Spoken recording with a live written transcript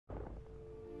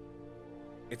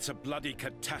It's a bloody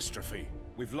catastrophe.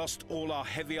 We've lost all our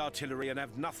heavy artillery and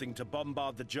have nothing to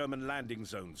bombard the German landing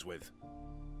zones with.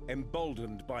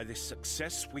 Emboldened by this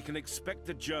success, we can expect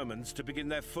the Germans to begin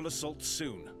their full assault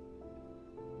soon.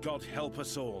 God help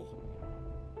us all.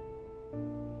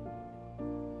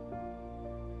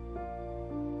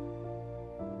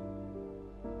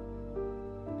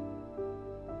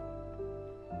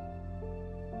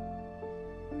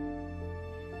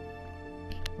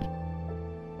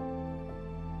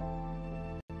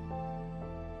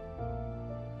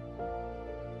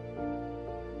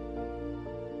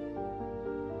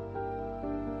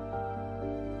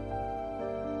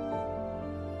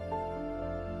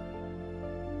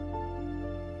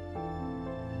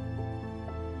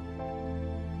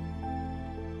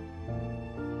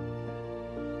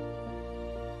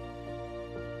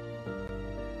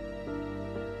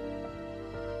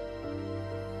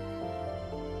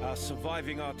 Our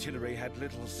surviving artillery had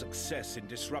little success in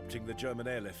disrupting the German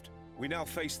airlift. We now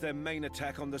face their main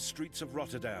attack on the streets of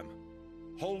Rotterdam.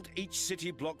 Hold each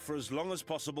city block for as long as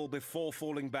possible before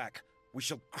falling back. We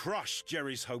shall crush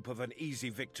Jerry's hope of an easy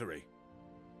victory.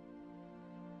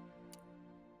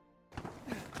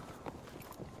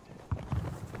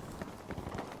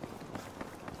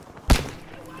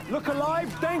 Look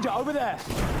alive! Danger over there!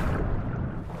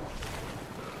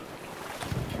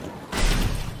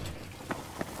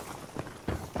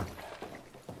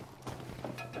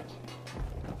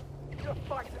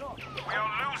 We are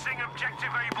losing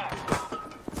objective Able.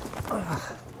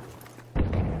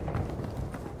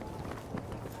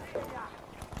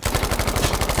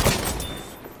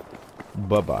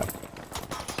 Bye-bye.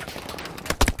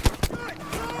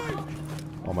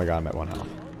 Oh my god, I'm at 1 health.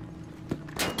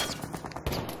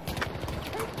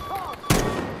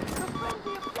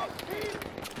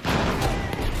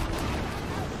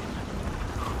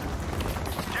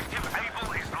 Objective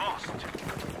Able is lost.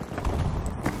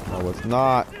 No, it's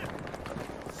not.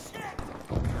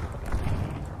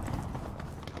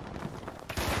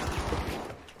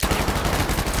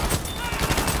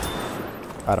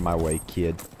 Out of my way,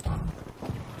 kid.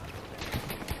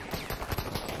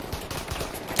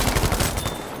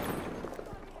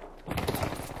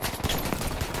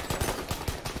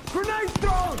 Grenade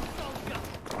thrown!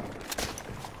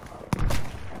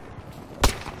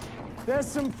 There's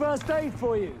some first aid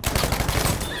for you.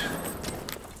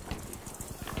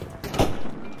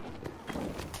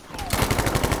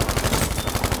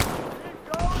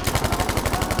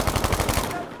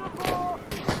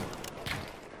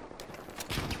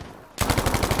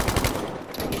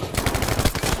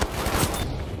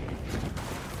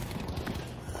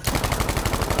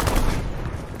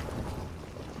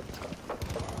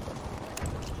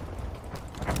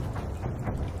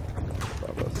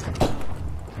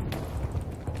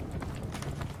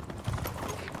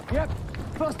 Yep,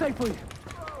 first aid for you.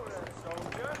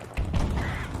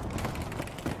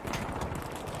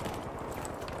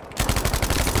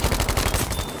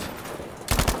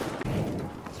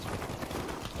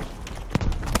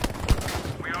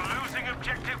 We are losing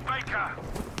objective Baker.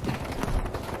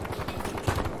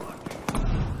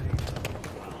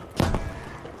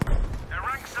 Their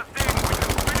ranks are thin. We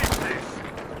can finish this.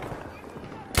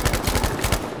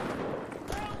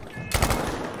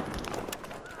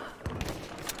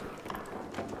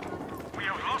 We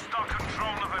have lost our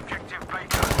control of objective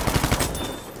Baker.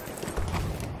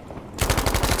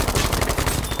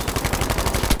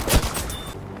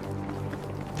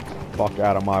 Fuck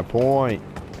out of my point.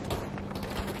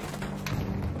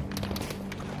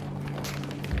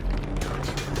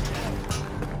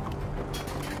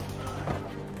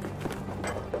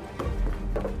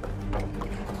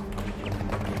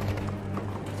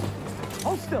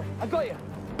 Hold still, I got you.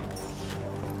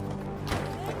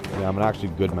 Yeah, I'm an actually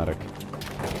good medic.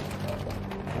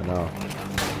 I know.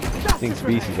 Distinct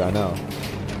species, I know.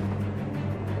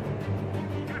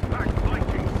 Get back,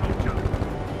 fighting soldier.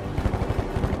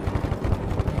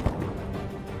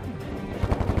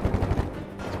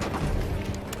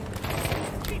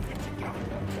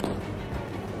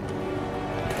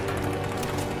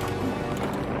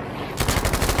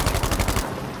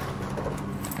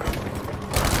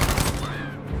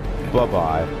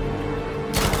 Bye-bye.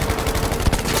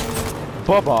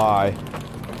 Bye-bye.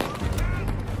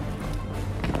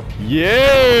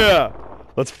 Yeah!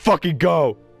 Let's fucking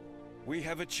go! We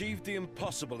have achieved the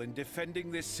impossible in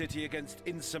defending this city against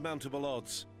insurmountable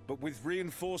odds. But with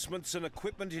reinforcements and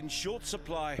equipment in short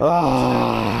supply,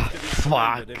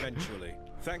 Fuck. eventually.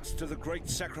 Thanks to the great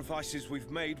sacrifices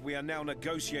we've made, we are now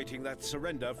negotiating that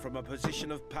surrender from a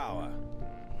position of power.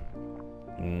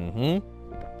 Mm-hmm.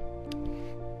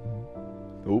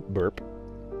 Oop, burp.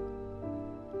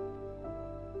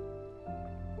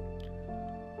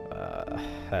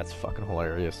 That's fucking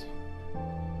hilarious.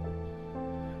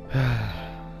 They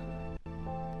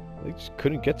just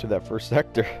couldn't get to that first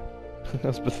sector.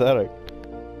 That's pathetic.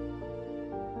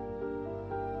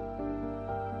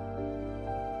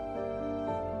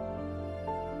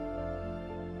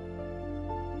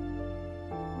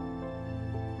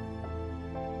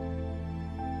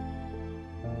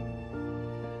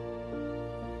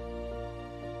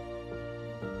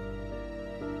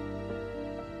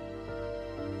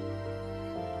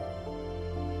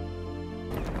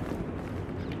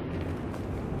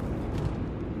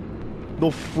 No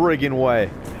friggin'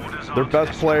 way. Their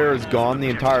best player is gone the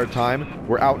entire time.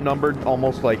 We're outnumbered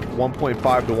almost like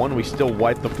 1.5 to 1. We still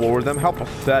wiped the floor with them. How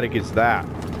pathetic is that?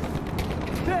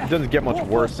 It doesn't get much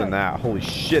worse than that. Holy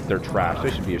shit, they're trash.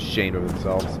 They should be ashamed of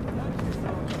themselves.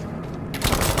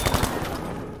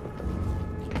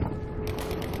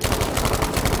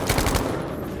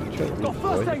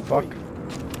 Fuck.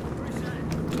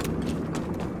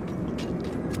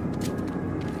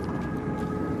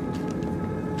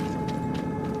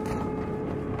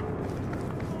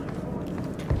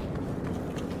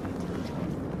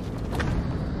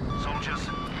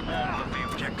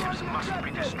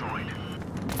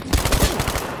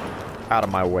 Out of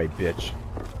my way, bitch.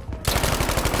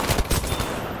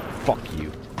 Fuck you.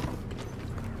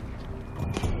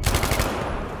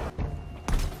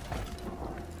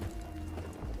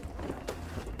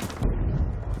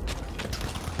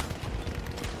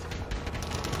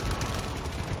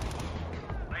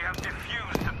 They have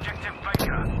defused objective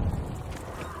Baker.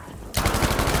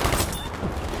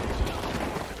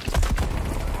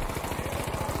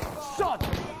 Shot!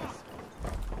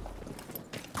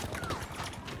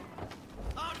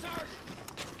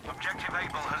 Objective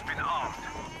Able has been armed.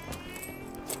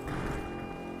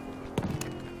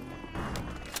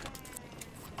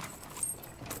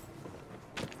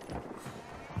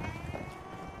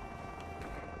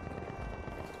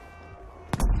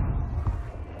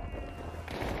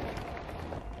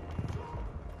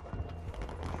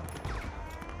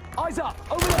 Eyes up!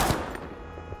 Over there!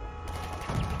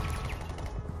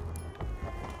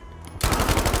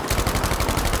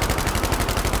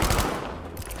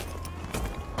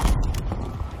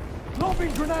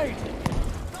 Lobbing grenade!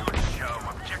 Good show.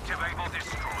 Objective Able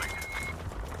destroyed.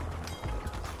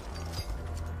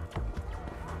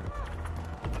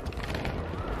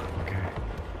 Okay.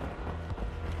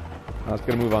 Now let's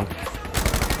get a move on.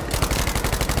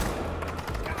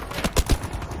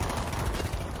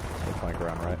 We'll flank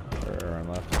around right, or around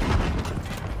left.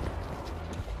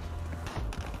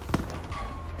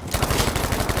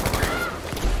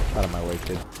 Out of my way,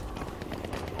 kid.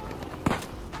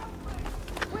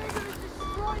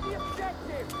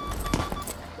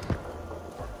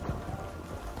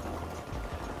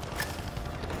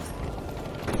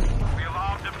 We have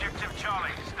armed objective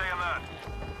Charlie. Stay alert.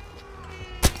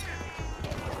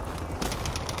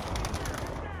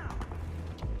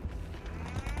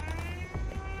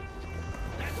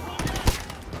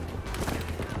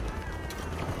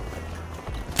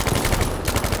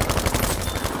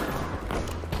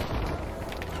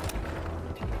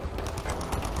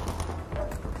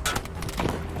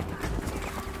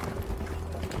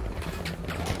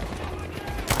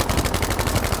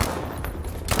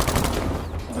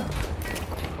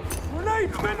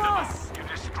 Grenade from us! You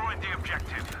destroyed the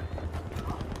objective.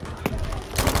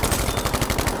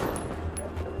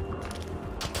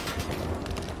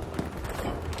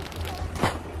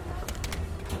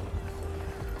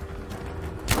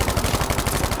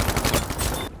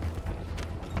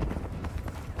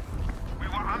 We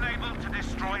were unable to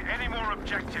destroy any more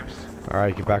objectives.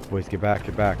 Alright, get back, boys. Get back,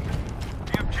 get back.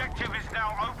 The objective is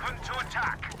now open to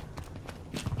attack.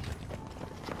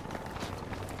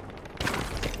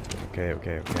 Okay,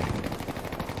 okay, okay.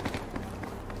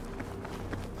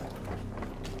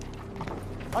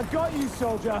 I got you,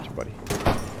 soldier! Gotcha, buddy.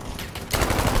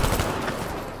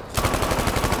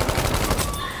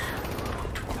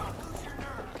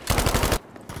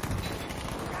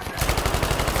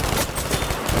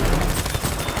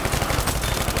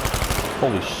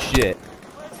 Holy shit.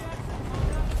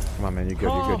 Come on, man. You're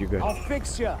good, you're good, you're good. I'll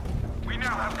fix you. We now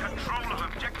have control of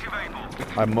objective Able.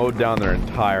 I mowed down their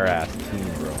entire ass team,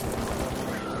 bro.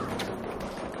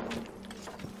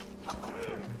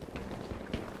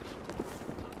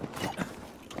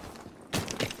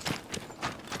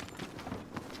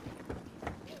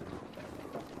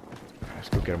 Let's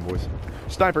go get him, boys.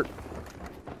 Sniper!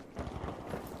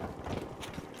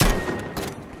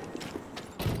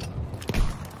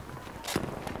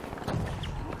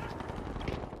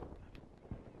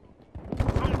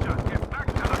 Soldier, get back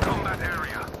to the combat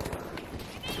area.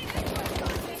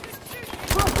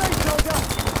 First aid, soldier!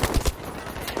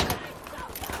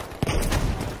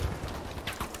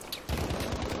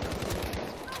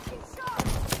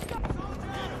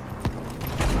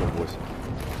 boys.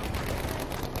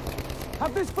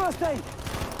 Have this first aid.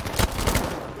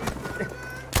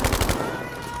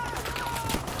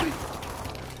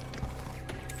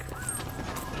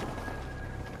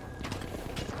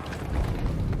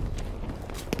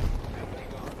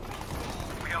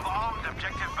 We have armed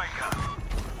objective Baker.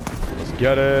 Let's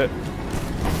get it.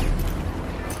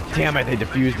 Damn it, they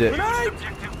defused it.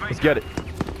 Let's get it.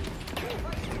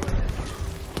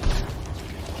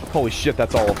 Holy shit,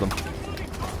 that's all of them.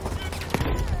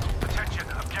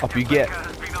 Up you get.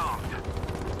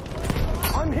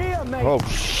 I'm here, mate. Oh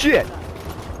shit!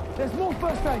 There's more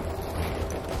first aid.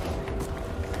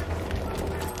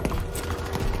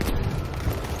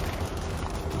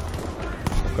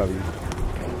 Cover you.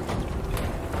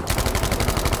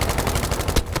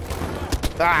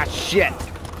 Ah shit!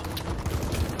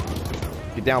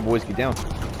 Get down, boys, get down.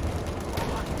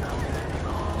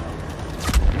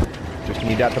 Just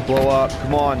need that to blow up.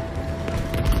 Come on.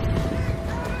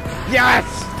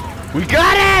 Yes! We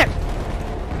got it!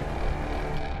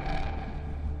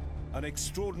 An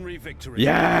extraordinary victory.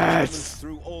 Yes! The Germans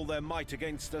threw all their might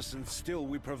against us, and still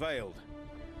we prevailed.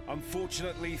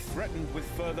 Unfortunately, threatened with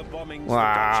further bombings, the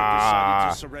Dutch have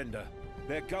decided to surrender.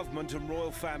 Their government and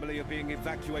royal family are being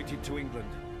evacuated to England.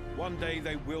 One day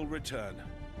they will return.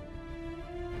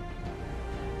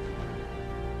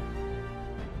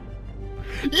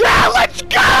 Yeah, let's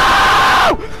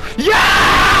go!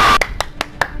 Yeah!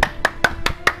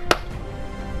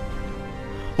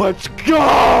 Let's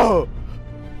go!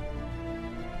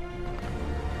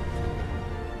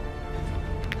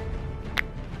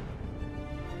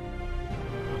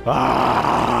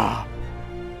 Ah!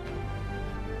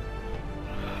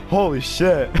 Holy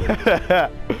shit.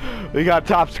 We got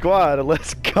top squad.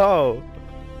 Let's go.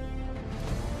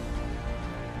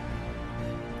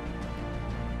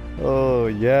 Oh,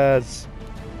 yes.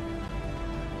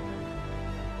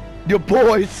 Your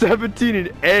boy, 17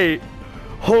 and 8.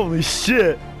 Holy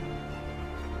shit.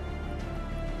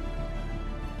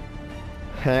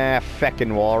 Ah,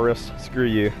 feckin' walrus. Screw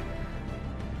you.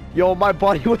 Yo, my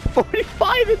buddy with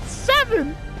 45 and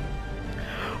 7.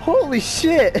 Holy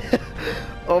shit.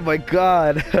 Oh my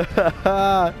god.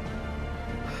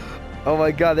 Oh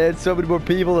my god, they had so many more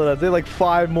people than us. They had like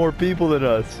 5 more people than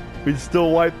us. We still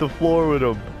wiped the floor with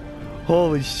them.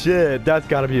 Holy shit, that's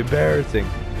gotta be embarrassing.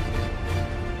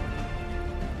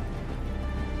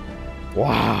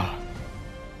 Wow.